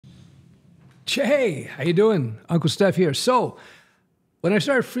Hey, how you doing? Uncle Steph here. So, when I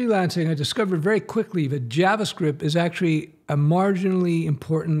started freelancing, I discovered very quickly that JavaScript is actually a marginally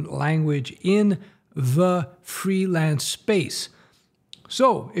important language in the freelance space.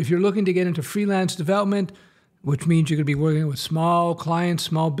 So, if you're looking to get into freelance development, which means you're going to be working with small clients,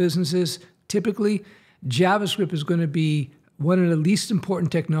 small businesses, typically, JavaScript is going to be one of the least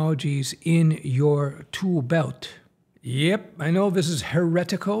important technologies in your tool belt. Yep, I know this is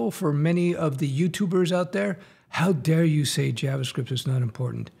heretical for many of the YouTubers out there. How dare you say JavaScript is not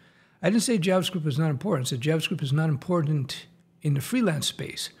important? I didn't say JavaScript is not important. I said JavaScript is not important in the freelance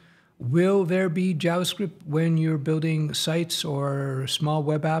space. Will there be JavaScript when you're building sites or small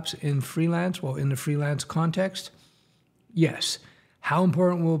web apps in freelance? Well, in the freelance context, yes. How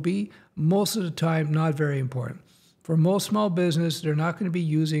important will it be? Most of the time, not very important. For most small business, they're not going to be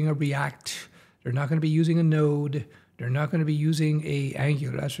using a React. They're not going to be using a Node. They're not going to be using a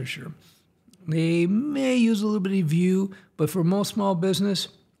Angular, that's for sure. They may use a little bit of Vue, but for most small business,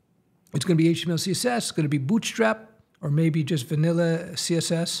 it's going to be HTML, CSS, it's going to be Bootstrap, or maybe just vanilla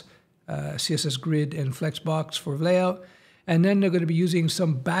CSS, CSS Grid and Flexbox for layout. And then they're going to be using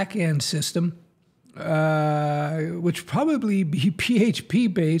some back-end system, which probably be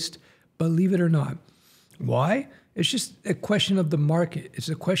PHP-based, believe it or not. Why? It's just a question of the market. It's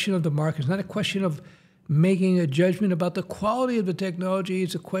a question of the market. It's not a question of making a judgment about the quality of the technology.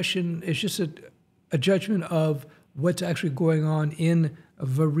 It's just a judgment of what's actually going on in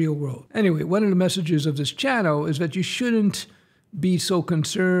the real world. Anyway, one of the messages of this channel is that you shouldn't be so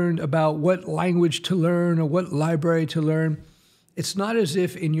concerned about what language to learn or what library to learn. It's not as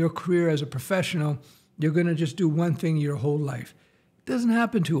if in your career as a professional, you're going to just do one thing your whole life. It doesn't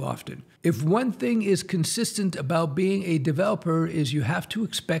happen too often. If one thing is consistent about being a developer is you have to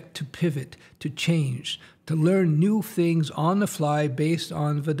expect to pivot, to change, to learn new things on the fly based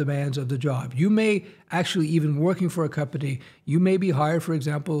on the demands of the job. You may actually, even working for a company, you may be hired, for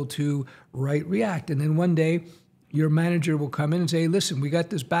example, to write React. And then one day, your manager will come in and say, listen, we got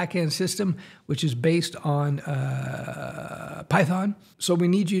this back-end system, which is based on Python. So we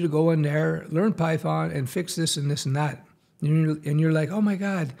need you to go in there, learn Python, and fix this and this and that. And you're like, oh my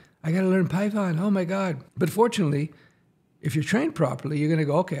God, I got to learn Python. Oh my God. But fortunately, if you're trained properly, you're going to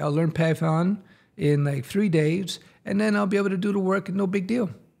go, okay, I'll learn Python in like 3 days, and then I'll be able to do the work and no big deal.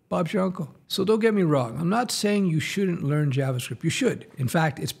 Bob's your uncle. So don't get me wrong. I'm not saying you shouldn't learn JavaScript. You should. In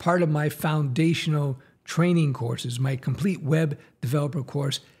fact, it's part of my foundational training courses, my complete web developer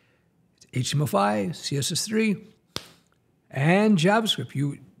course. It's HTML5, CSS3, and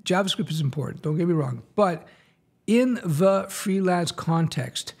JavaScript. JavaScript is important. Don't get me wrong. But in the freelance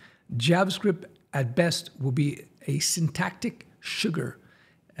context, JavaScript at best will be a syntactic sugar,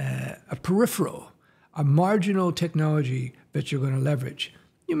 a peripheral, a marginal technology that you're going to leverage.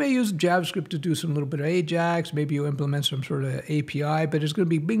 You may use JavaScript to do some little bit of Ajax, maybe you implement some sort of API, but it's going to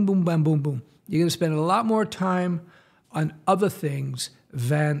be bing, boom, bam, boom, boom. You're going to spend a lot more time on other things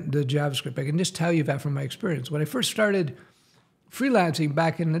than the JavaScript. I can just tell you that from my experience. When I first started freelancing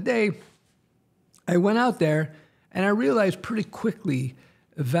back in the day, I went out there and I realized pretty quickly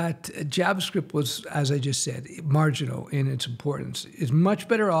that JavaScript was, as I just said, marginal in its importance. It's much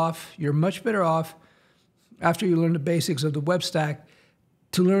better off, you're much better off after you learn the basics of the web stack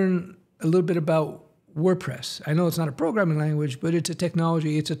to learn a little bit about WordPress. I know it's not a programming language, but it's a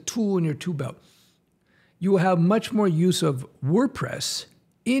technology, it's a tool in your tool belt. You will have much more use of WordPress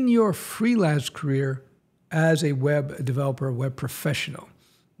in your freelance career as a web developer, web professional.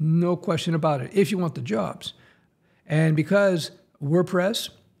 No question about it, if you want the jobs. And because WordPress,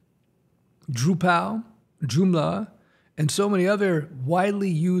 Drupal, Joomla, and so many other widely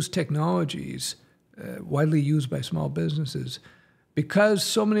used technologies, widely used by small businesses, because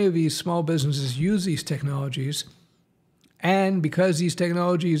so many of these small businesses use these technologies, and because these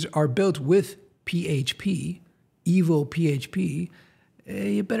technologies are built with PHP, evil PHP,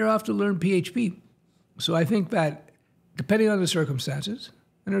 you're better off to learn PHP. So I think that depending on the circumstances,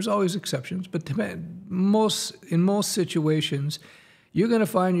 and there's always exceptions, but in most situations, you're going to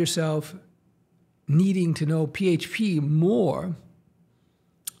find yourself needing to know PHP more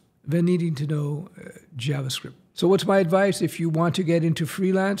than needing to know JavaScript. So what's my advice? If you want to get into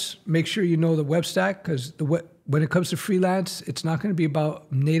freelance, make sure you know the web stack, because when it comes to freelance, it's not going to be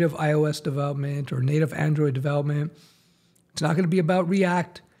about native iOS development or native Android development. It's not going to be about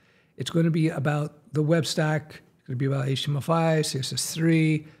React. It's going to be about the web stack. It's going to be about HTML5,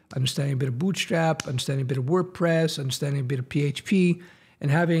 CSS3, understanding a bit of Bootstrap, understanding a bit of WordPress, understanding a bit of PHP, and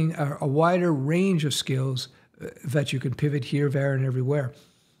having a wider range of skills that you can pivot here, there, and everywhere.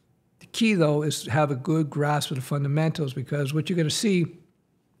 The key, though, is to have a good grasp of the fundamentals, because what you're going to see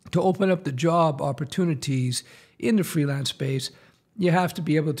to open up the job opportunities in the freelance space, you have to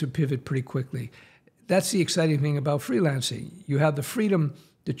be able to pivot pretty quickly. That's the exciting thing about freelancing. You have the freedom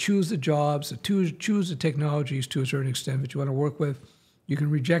to choose the jobs, to choose the technologies to a certain extent that you want to work with. You can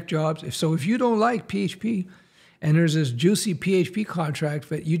reject jobs. If you don't like PHP and there's this juicy PHP contract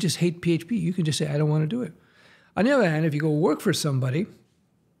that you just hate PHP, you can just say, I don't want to do it. On the other hand, if you go work for somebody,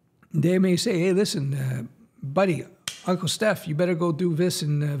 they may say, hey, listen, buddy, Uncle Steph, you better go do this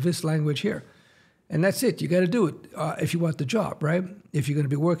in this language here. And that's it. You got to do it if you want the job, right? If you're going to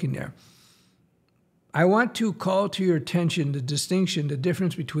be working there. I want to call to your attention the distinction, the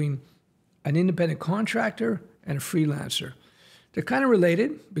difference between an independent contractor and a freelancer. They're kind of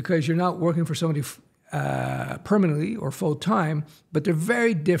related because you're not working for somebody permanently or full-time, but they're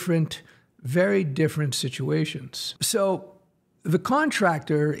very different situations. So the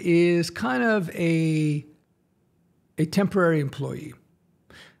contractor is kind of a temporary employee,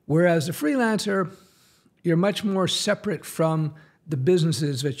 whereas the freelancer, you're much more separate from the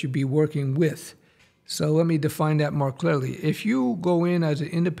businesses that you'd be working with. So let me define that more clearly. If you go in as an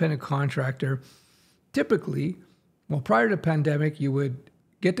independent contractor, typically, well, prior to the pandemic, you would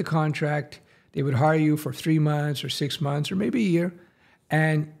get the contract, they would hire you for 3 months or 6 months or maybe a year,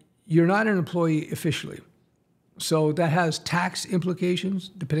 and you're not an employee officially. So that has tax implications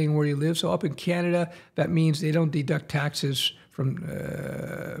depending on where you live. So up in Canada, that means they don't deduct taxes from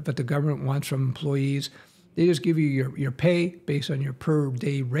that the government wants from employees. They just give you your pay based on your per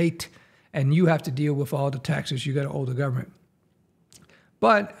day rate, and you have to deal with all the taxes you got to owe the government.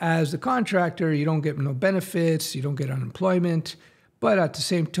 But as the contractor, you don't get no benefits, you don't get unemployment, but at the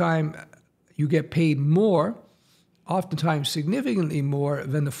same time, you get paid more, oftentimes significantly more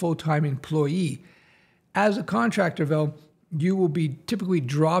than the full-time employee. As a contractor, though, you will be typically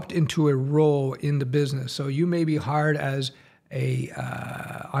dropped into a role in the business. So you may be hired as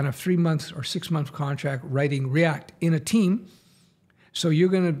on a 3-month or 6-month contract writing React in a team. So you're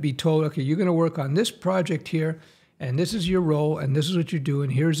going to be told, okay, you're going to work on this project here, and this is your role, and this is what you're doing.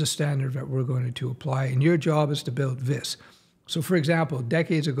 Here's the standard that we're going to apply, and your job is to build this. So for example,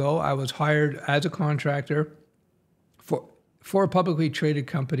 decades ago, I was hired as a contractor for a publicly traded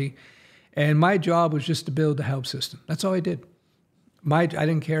company, and my job was just to build the help system. That's all I did. I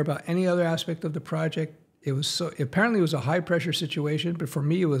didn't care about any other aspect of the project. Apparently it was a high pressure situation, but for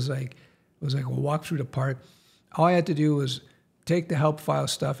me it was like a walk through the park. All I had to do was take the help file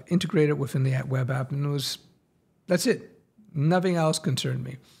stuff, integrate it within the web app, and that's it. Nothing else concerned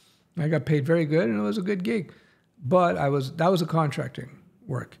me. I got paid very good, and it was a good gig. But that was a contracting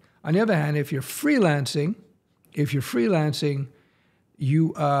work. On the other hand, if you're freelancing,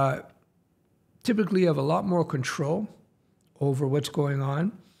 you typically have a lot more control over what's going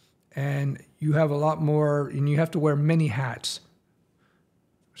on, and you have a lot more, and you have to wear many hats.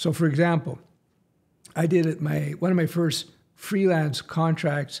 So, for example, I did one of my first freelance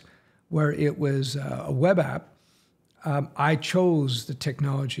contracts where it was a web app. I chose the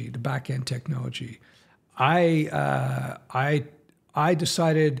technology, the back-end technology. I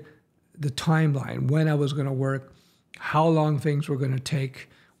decided the timeline, when I was going to work, how long things were going to take.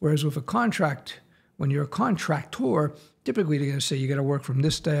 Whereas with a contract, when you're a contractor, typically they're going to say you got to work from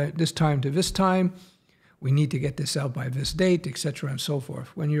this time to this time. We need to get this out by this date, et cetera, and so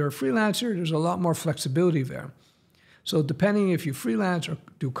forth. When you're a freelancer, there's a lot more flexibility there. So depending if you freelance or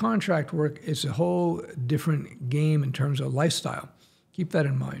do contract work, it's a whole different game in terms of lifestyle. Keep that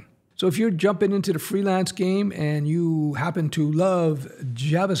in mind. So if you're jumping into the freelance game and you happen to love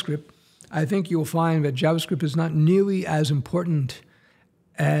JavaScript, I think you'll find that JavaScript is not nearly as important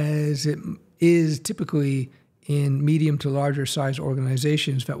as it is typically in medium to larger size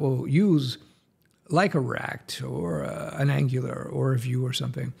organizations that will use like a React or an Angular or a Vue or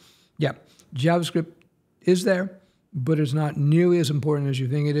something. Yeah, JavaScript is there, but it's not nearly as important as you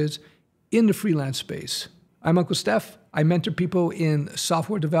think it is in the freelance space. I'm Uncle Steph. I mentor people in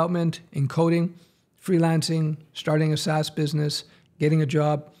software development, in coding, freelancing, starting a SaaS business, getting a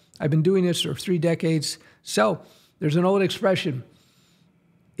job. I've been doing this for 3 decades. So there's an old expression,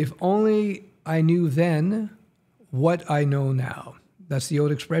 if only I knew then what I know now. That's the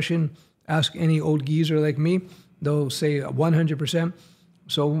old expression. Ask any old geezer like me, they'll say 100%.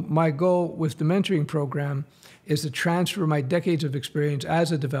 So my goal with the mentoring program is to transfer my decades of experience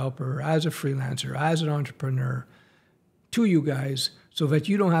as a developer, as a freelancer, as an entrepreneur to you guys so that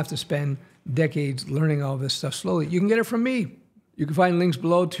you don't have to spend decades learning all this stuff slowly. You can get it from me. You can find links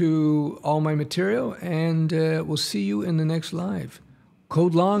below to all my material, and we'll see you in the next live.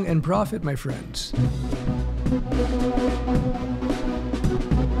 Code long and profit, my friends.